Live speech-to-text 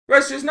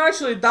Right, so it's not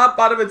actually that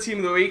bad of a team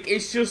of the week.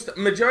 It's just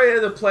majority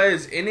of the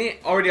players in it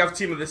already have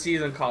team of the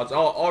season cards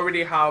or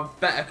already have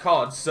better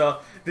cards. So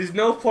there's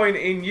no point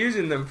in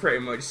using them pretty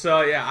much. So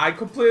yeah, I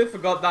completely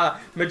forgot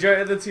that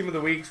majority of the team of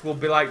the weeks will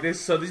be like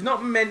this. So there's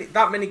not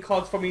that many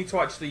cards for me to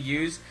actually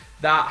use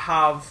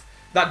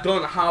that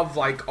don't have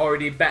like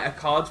already better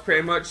cards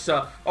pretty much.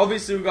 So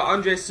obviously we've got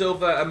Andre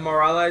Silva and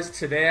Morales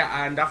today,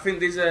 and I think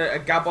there's a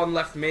Gabon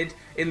left mid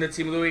in the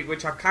team of the week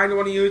which I kind of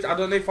want to use. I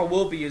don't know if I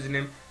will be using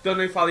him, don't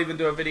know if I'll even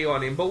do a video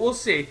on him, but we'll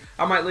see.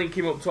 I might link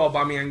him up to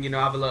Aubameyang, you know,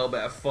 have a little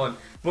bit of fun.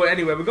 But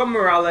anyway, we got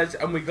Morales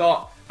and we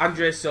got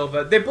Andre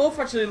Silva. They both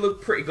actually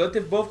look pretty good.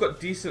 They've both got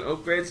decent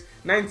upgrades.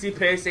 90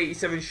 pace,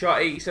 87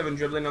 shot, 87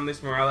 dribbling on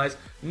this Morales.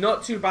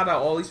 Not too bad at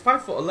all. He's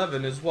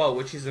 5'11" as well,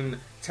 which isn't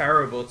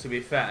terrible to be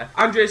fair.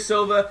 Andre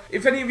Silva,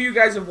 if any of you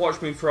guys have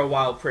watched me for a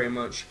while pretty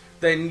much,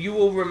 then you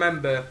will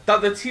remember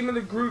that the team of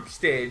the group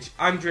stage,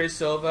 Andre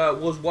Silva,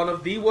 was one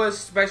of the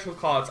worst special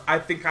cards I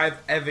think I've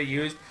ever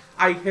used.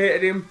 I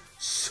hated him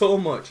so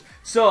much.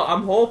 So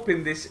I'm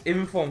hoping this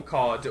Inform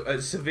card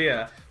at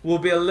Sevilla will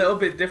be a little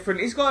bit different.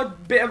 He's got a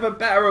bit of a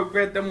better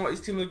upgrade than what his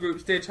team of the group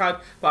stage had,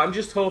 but I'm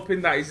just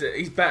hoping that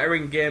he's better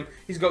in game.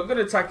 He's got good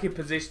attacking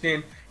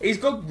positioning. He's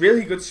got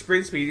really good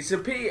sprint speed. It's a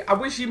pity. I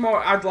wish he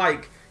had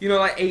like, you know,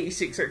 like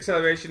 86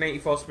 acceleration,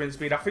 84 sprint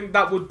speed. I think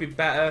that would be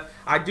better.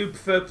 I do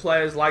prefer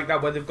players like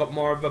that where they've got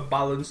more of a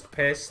balanced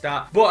pace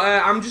stat. But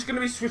I'm just going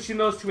to be switching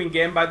those two in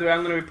game. By the way,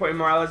 I'm going to be putting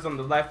Morales on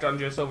the left,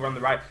 Andre Silva on the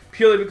right,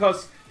 purely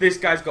because this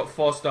guy's got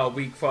 4-star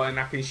weak foot and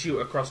I can shoot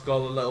across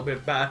goal a little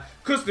bit better.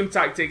 Custom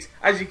tactics,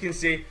 as you can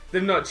see,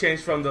 they've not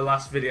changed from the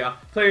last video.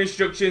 Player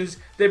instructions,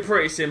 they're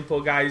pretty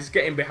simple, guys.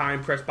 Get in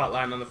behind, press back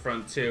line on the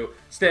front two,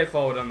 stay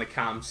forward on the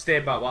cam, stay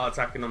back while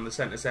attacking on the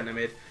centre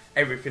mid.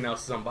 Everything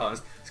else is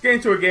unbalanced. Let's get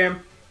into a game.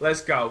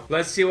 Let's go.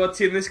 Let's see what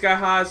team this guy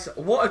has.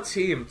 What a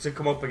team to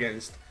come up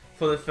against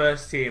for the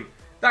first team.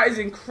 That is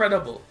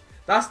incredible.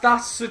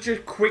 That's such a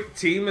quick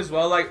team as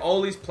well. Like,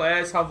 all these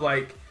players have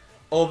like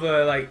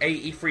over like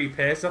 83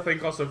 pace, I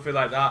think, or something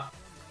like that.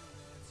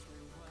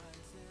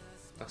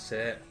 That's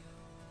it.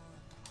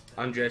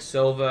 Andre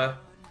Silva.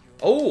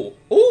 Oh,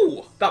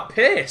 that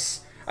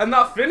pace and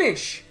that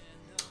finish.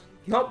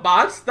 Not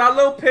bad. That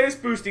little pace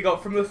boost he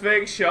got from the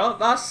fake shot.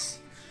 That's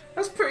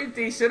pretty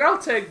decent. I'll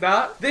take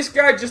that. This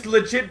guy just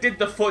legit did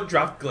the foot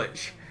draft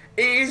glitch.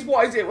 It is,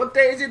 what is it? What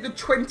day is it? The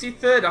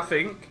 23rd, I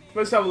think.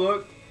 Let's have a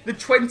look. The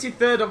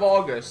 23rd of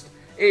August.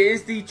 It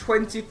is the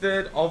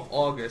 23rd of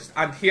August.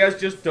 And he has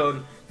just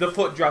done the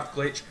foot draft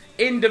glitch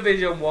in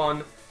Division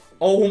 1.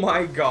 Oh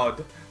my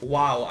god.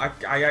 Wow,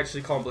 I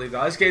actually can't believe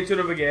that. Let's get into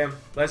another game.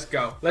 Let's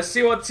go. Let's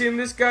see what team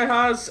this guy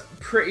has.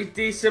 Pretty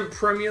decent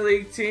Premier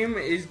League team.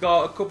 He's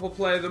got a couple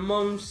player of the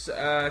months,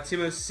 team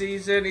of the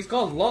season. He's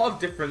got a lot of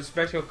different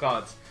special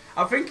cards.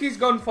 I think he's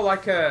gone for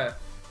like a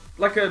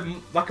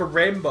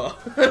rainbow.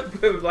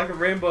 Like a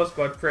rainbow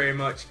squad pretty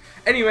much.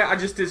 Anyway, I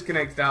just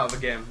disconnected out of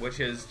the game, which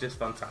is just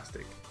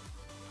fantastic.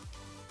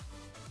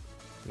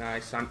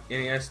 Nice.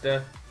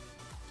 Iniesta.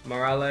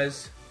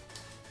 Morales.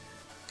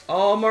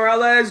 Oh,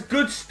 Morales,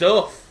 good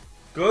stuff.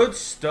 Good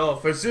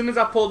stuff. As soon as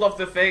I pulled off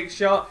the fake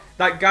shot,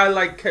 that guy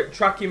like kept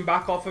tracking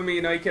back off of me,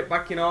 you know, he kept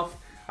backing off.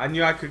 I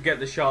knew I could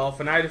get the shot off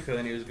and I had a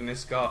feeling he was going to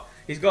score.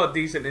 He's got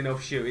decent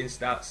enough shooting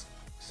stats.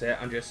 So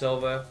Andre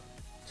Silva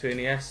to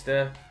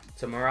Iniesta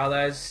to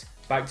Morales.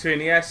 Back to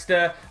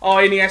Iniesta. Oh,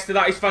 Iniesta,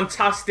 that is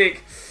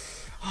fantastic.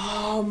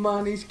 Oh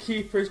man, his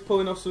keeper is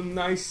pulling off some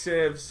nice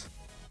saves.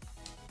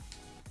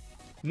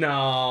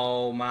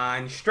 No,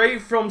 man.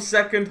 Straight from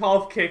second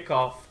half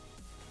kickoff.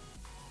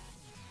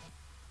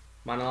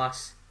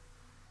 Manolas.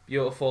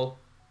 Beautiful.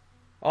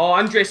 Oh,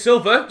 Andre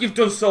Silva, you've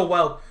done so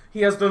well.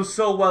 He has done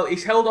so well.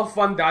 He's held off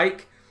Van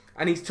Dijk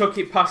and he's took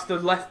it past the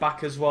left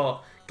back as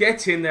well.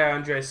 Get in there,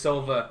 Andre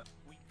Silva.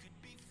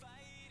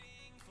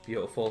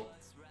 Beautiful.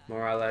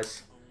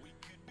 Morales.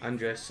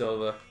 Andre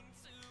Silva.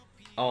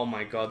 Oh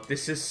my god,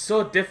 this is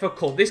so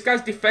difficult. This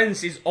guy's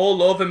defense is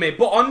all over me,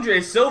 but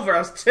Andre Silva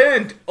has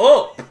turned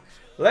up.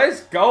 Let's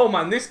go,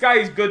 man. This guy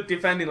is good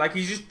defending. Like,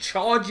 he's just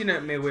charging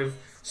at me with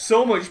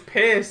so much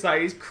pace.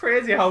 Like, it's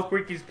crazy how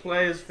quick his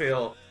players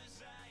feel.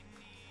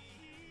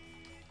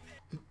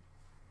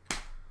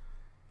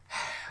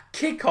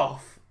 Kickoff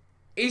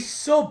is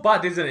so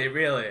bad, isn't it,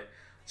 really?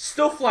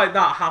 Stuff like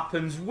that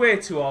happens way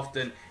too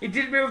often. He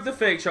did me with the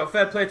fake shot,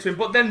 fair play to him,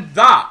 but then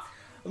that,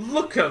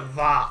 look at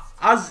that,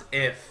 as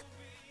if.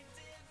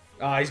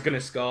 Ah, he's going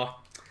to score.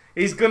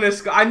 He's going to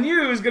score. I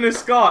knew he was going to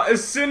score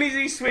as soon as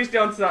he switched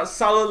onto that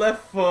Salah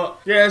left foot.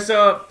 Yeah,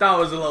 so that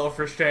was a little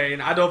frustrating.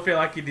 I don't feel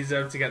like he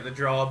deserved to get the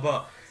draw,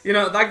 but, you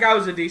know, that guy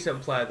was a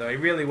decent player, though. He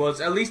really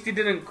was. At least he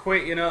didn't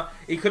quit, you know.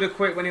 He could have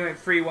quit when he went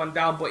 3-1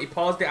 down, but he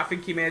paused it. I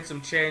think he made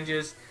some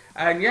changes.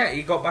 And, yeah,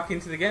 he got back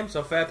into the game,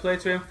 so fair play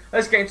to him.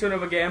 Let's get into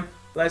another game.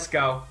 Let's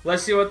go.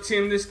 Let's see what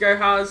team this guy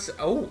has.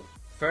 Oh,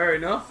 fair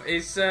enough.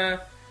 It's an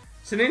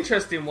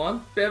interesting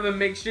one. Bit of a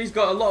mixture. He's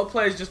got a lot of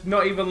players just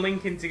not even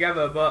linking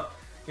together, but,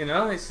 you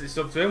know, it's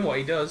up to him what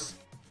he does.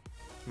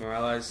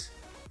 Morales.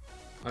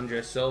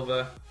 Andre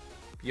Silva.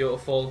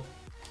 Beautiful.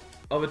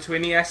 Over to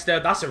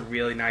Iniesta. That's a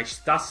really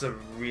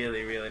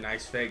really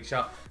nice fake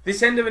shot.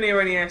 This end of an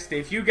era Iniesta,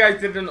 if you guys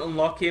didn't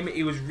unlock him,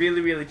 he was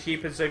really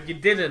cheap. And so if you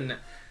didn't,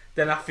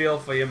 then I feel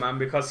for you, man,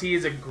 because he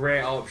is a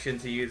great option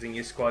to use in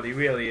your squad. He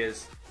really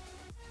is.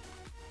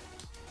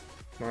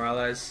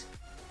 Morales.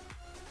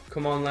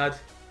 Come on, lad.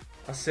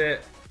 That's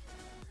it.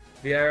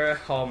 Vieira.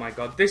 Oh my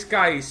god. This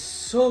guy is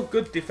so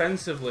good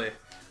defensively.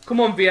 Come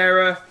on,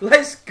 Vieira.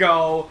 Let's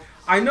go.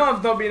 I know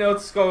I've not been able to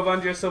score with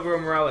Andre Silva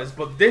and Morales,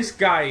 but this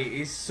guy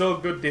is so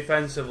good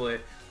defensively.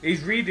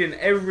 He's reading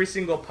every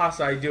single pass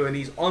I do, and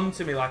he's on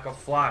to me like a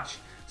flash.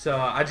 So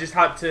I just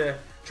had to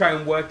try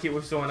and work it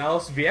with someone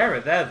else.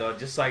 Vieira there, though,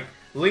 just like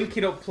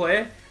linking up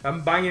play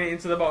and banging it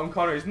into the bottom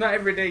corner. It's not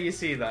every day you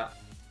see that.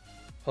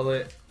 Pull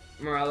it.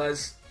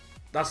 Morales.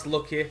 That's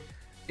lucky.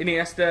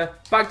 Iniesta.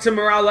 Back to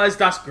Morales.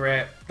 That's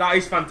great. That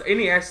is fantastic.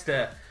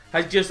 Iniesta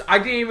has just... I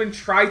didn't even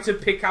try to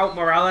pick out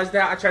Morales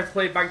there. I tried to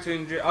play it back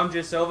to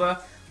Andre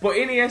Silva. But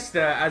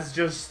Iniesta has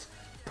just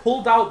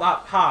pulled out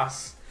that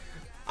pass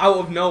out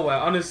of nowhere.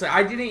 Honestly,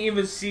 I didn't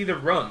even see the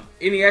run.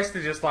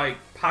 Iniesta just like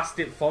passed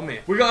it for me.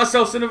 We got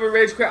ourselves another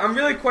rage quit. I'm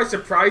really quite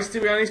surprised, to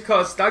be honest,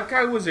 because that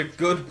guy was a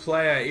good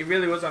player. He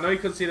really was. I know he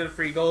conceded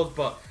 3 goals,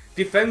 but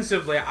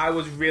defensively, I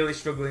was really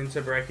struggling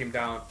to break him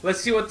down.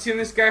 Let's see what team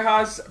this guy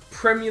has.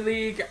 Premier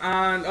League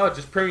and... Oh,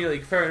 just Premier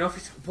League. Fair enough.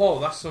 Whoa,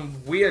 that's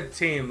some weird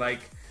team.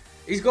 Like,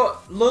 he's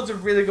got loads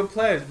of really good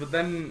players, but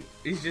then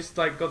he's just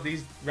like got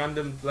these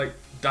random, like,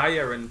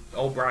 Dyer and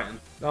O'Brien.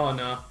 Oh,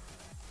 no.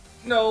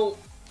 No.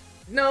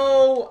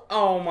 No.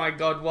 Oh, my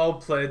God. Well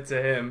played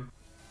to him.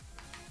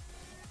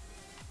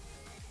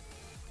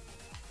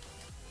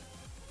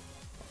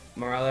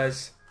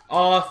 Morales.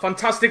 Oh,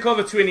 fantastic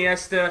over to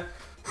Iniesta.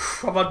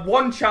 I've had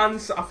one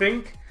chance, I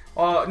think.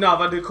 No, I've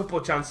had a couple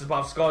of chances,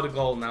 but I've scored a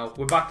goal now.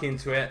 We're back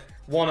into it.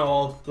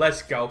 1-1.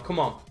 Let's go. Come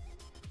on.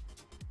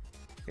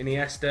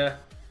 Iniesta.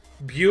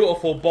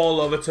 Beautiful ball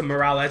over to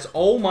Morales.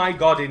 Oh my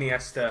god,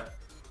 Iniesta.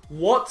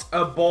 What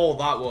a ball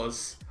that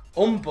was.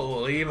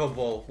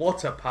 Unbelievable.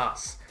 What a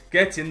pass.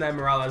 Get in there,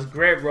 Morales.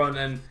 Great run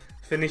and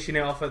finishing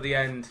it off at the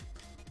end.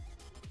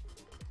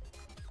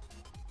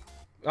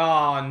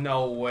 Oh,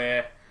 no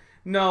way.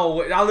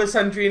 No,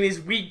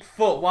 Alessandrini's weak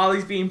foot while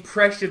he's being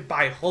pressured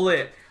by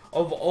Hullet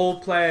of all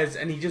players,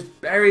 and he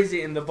just buries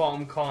it in the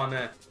bottom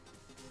corner.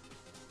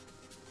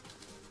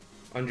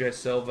 Andre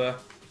Silva.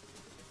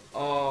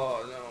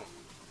 Oh,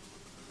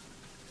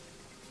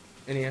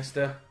 no.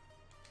 Iniesta.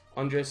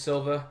 Andre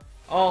Silva.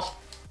 Oh,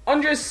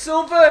 Andre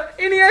Silva!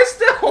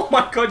 Iniesta! Oh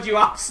my god, you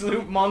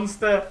absolute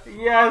monster.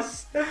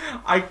 Yes.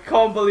 I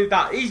can't believe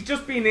that. He's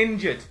just been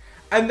injured.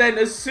 And then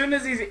as soon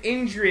as his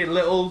injury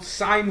little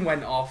sign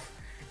went off,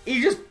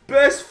 he just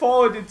burst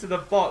forward into the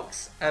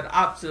box and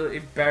absolutely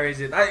buries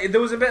it. There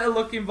was a bit of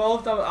luck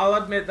involved, I'll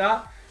admit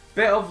that.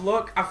 Bit of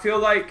luck. I feel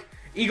like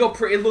he got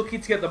pretty lucky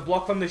to get the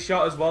block on the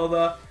shot as well,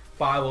 though.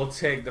 But I will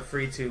take the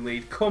 3-2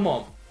 lead. Come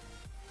on.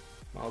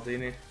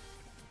 Maldini.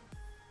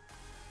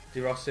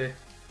 De Rossi.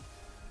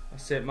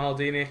 That's it,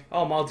 Maldini.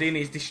 Oh,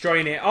 Maldini's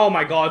destroying it. Oh,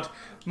 my God.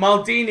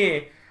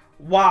 Maldini.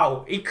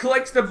 Wow. He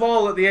collects the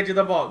ball at the edge of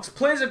the box,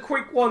 plays a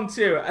quick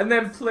 1-2, and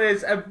then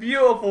plays a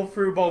beautiful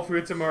through ball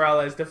through to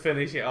Morales to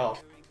finish it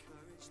off.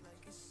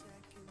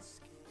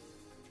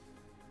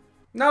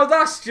 Now,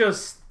 that's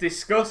just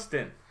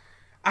disgusting.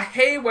 I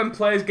hate when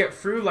players get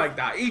through like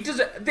that.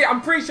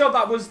 I'm pretty sure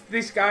that was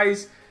this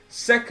guy's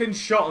second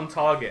shot on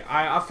target.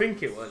 I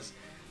think it was.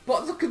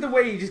 But look at the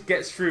way he just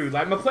gets through.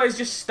 Like, my players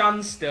just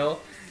stand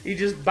still. He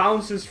just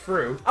bounces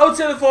through. I would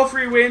say the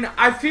 4-3 win.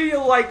 I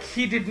feel like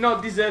he did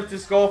not deserve to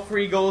score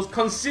 3 goals,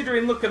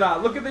 considering, look at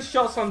that. Look at the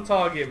shots on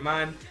target,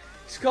 man.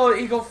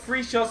 He got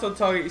 3 shots on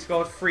target. He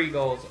scored 3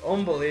 goals.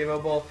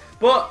 Unbelievable.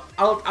 But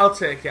I'll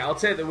take it. I'll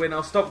take the win.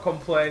 I'll stop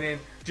complaining.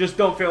 Just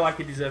don't feel like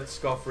he deserved to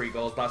score 3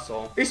 goals, that's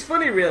all. It's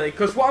funny, really,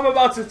 because what I'm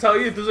about to tell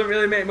you doesn't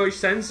really make much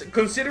sense,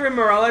 considering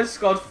Morales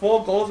scored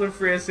 4 goals and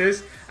 3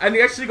 assists, and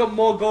he actually got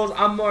more goals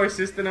and more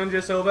assists than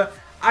Andre Silva.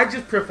 I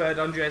just preferred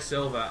Andre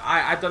Silva.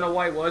 I don't know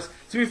why it was.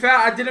 To be fair,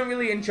 I didn't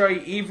really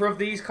enjoy either of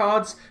these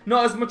cards.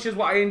 Not as much as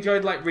what I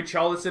enjoyed, like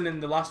Richarlison in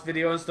the last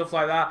video and stuff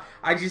like that.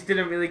 I just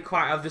didn't really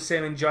quite have the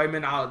same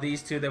enjoyment out of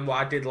these two than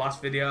what I did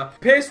last video.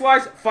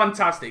 Pace-wise,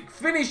 fantastic.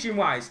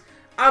 Finishing-wise,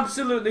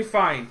 absolutely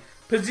fine.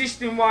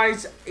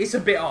 Positioning-wise, it's a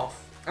bit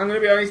off. I'm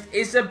going to be honest,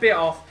 it's a bit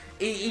off.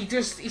 He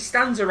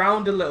stands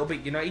around a little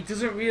bit, you know. He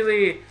doesn't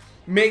really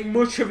make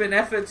much of an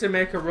effort to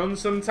make a run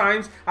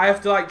sometimes. I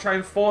have to like try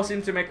and force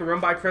him to make a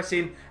run by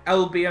pressing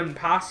LB and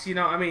pass, you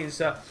know what I mean?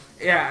 So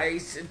yeah,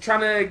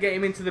 trying to get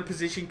him into the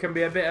position can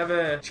be a bit of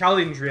a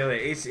challenge,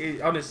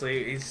 really.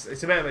 Honestly,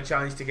 it's a bit of a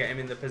challenge to get him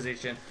in the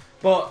position.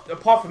 But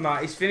apart from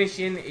that, his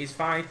finishing is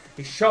fine.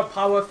 His shot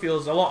power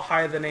feels a lot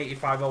higher than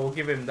 85, I will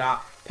give him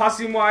that.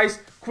 Passing wise,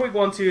 quick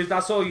 1-2s,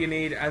 that's all you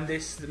need, and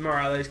this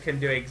Morales can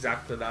do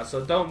exactly that.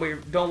 So don't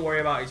worry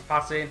about his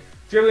passing.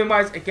 Dribbling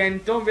wise, again,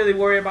 don't really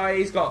worry about it.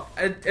 He's got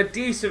a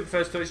decent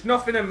first touch,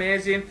 nothing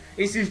amazing.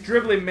 It's his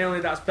dribbling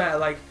mainly that's better.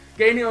 Like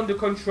getting it under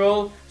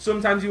control,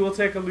 sometimes he will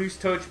take a loose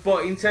touch,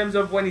 but in terms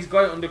of when he's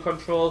got it under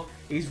control,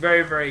 He's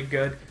very, very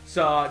good.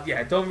 So,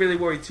 yeah, don't really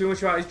worry too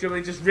much about his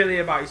dribbling, just really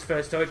about his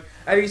first touch.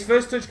 And his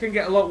first touch can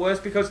get a lot worse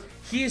because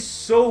he is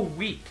so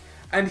weak.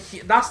 And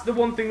that's the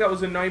one thing that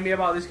was annoying me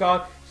about this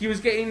card. He was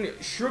getting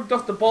shrugged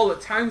off the ball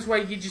at times where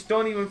you just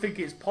don't even think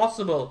it's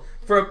possible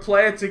for a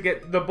player to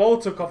get the ball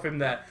took off him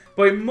there.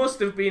 But it must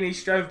have been his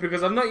strength,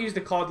 because I've not used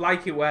a card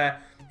like it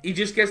where he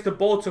just gets the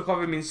ball took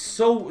off him in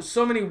so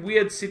many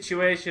weird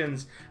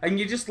situations. And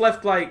you're just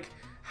left like,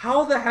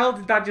 how the hell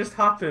did that just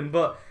happen?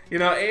 But, you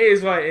know, it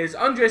is what it is.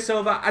 Andre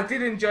Silva, I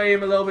did enjoy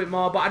him a little bit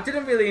more, but I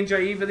didn't really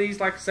enjoy either of these,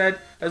 like I said,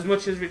 as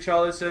much as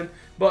Richarlison.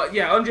 But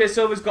yeah, Andre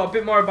Silva's got a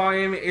bit more about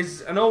him.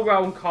 Is an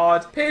all-round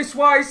card.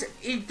 Pace-wise,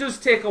 he does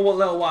take a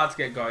little while to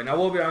get going. I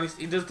will be honest,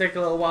 he does take a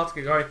little while to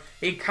get going.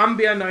 It can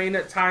be annoying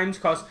at times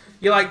because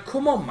you're like,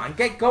 come on, man,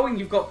 get going.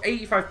 You've got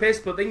 85 pace,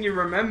 but then you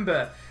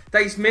remember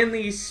that it's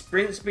mainly his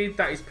sprint speed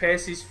that his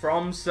pace is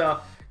from,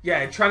 so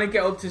yeah, trying to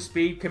get up to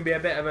speed can be a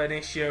bit of an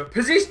issue.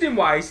 Positioning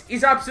wise,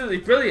 he's absolutely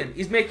brilliant.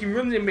 He's making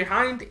runs in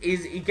behind.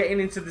 He's getting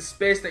into the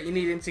space that you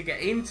need him to get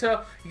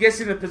into. He gets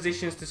in the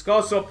positions to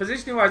score. So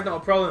positioning wise, not a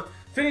problem.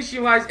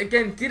 Finishing wise,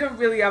 again, didn't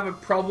really have a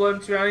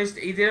problem, to be honest.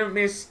 He didn't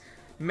miss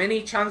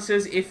many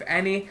chances, if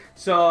any,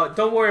 so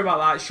don't worry about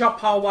that. Shot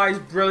power wise,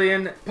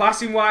 brilliant.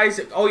 Passing wise,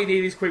 all you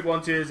need is quick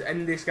 1-2s,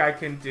 and this guy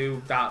can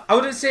do that. I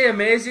wouldn't say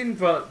amazing,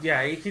 but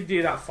yeah, he can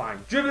do that fine.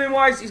 Dribbling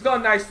wise, he's got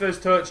a nice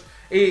first touch.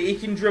 He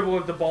can dribble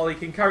with the ball. He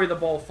can carry the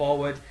ball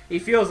forward. He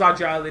feels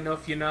agile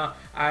enough, you know.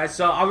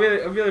 So I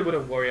really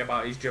wouldn't worry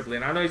about his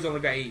dribbling. I know he's only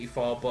got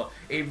 84, but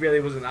it really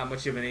wasn't that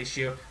much of an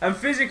issue. And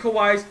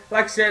physical-wise,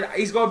 like I said,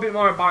 he's got a bit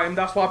more about him.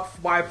 That's why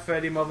I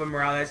preferred him over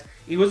Morales.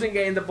 He wasn't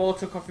getting the ball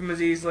took off him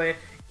as easily.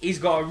 He's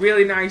got a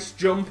really nice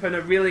jump and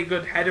a really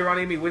good header on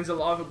him. He wins a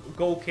lot of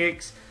goal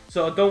kicks,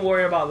 so don't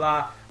worry about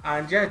that.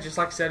 And yeah, just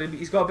like I said,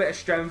 he's got a bit of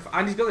strength,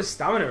 and he's got the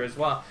stamina as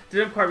well.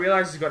 Didn't quite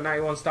realise he's got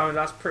 91 stamina.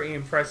 That's pretty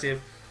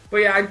impressive. But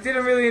yeah, I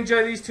didn't really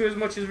enjoy these two as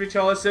much as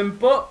Richarlison,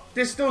 but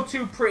there's still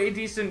two pretty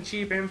decent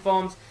cheap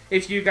informs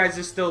if you guys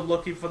are still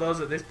looking for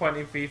those at this point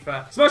in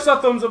FIFA. Smash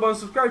that thumbs up and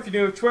subscribe if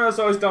you're new. Twitter is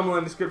always down below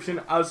in the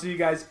description. I'll see you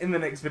guys in the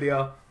next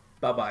video.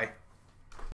 Bye bye.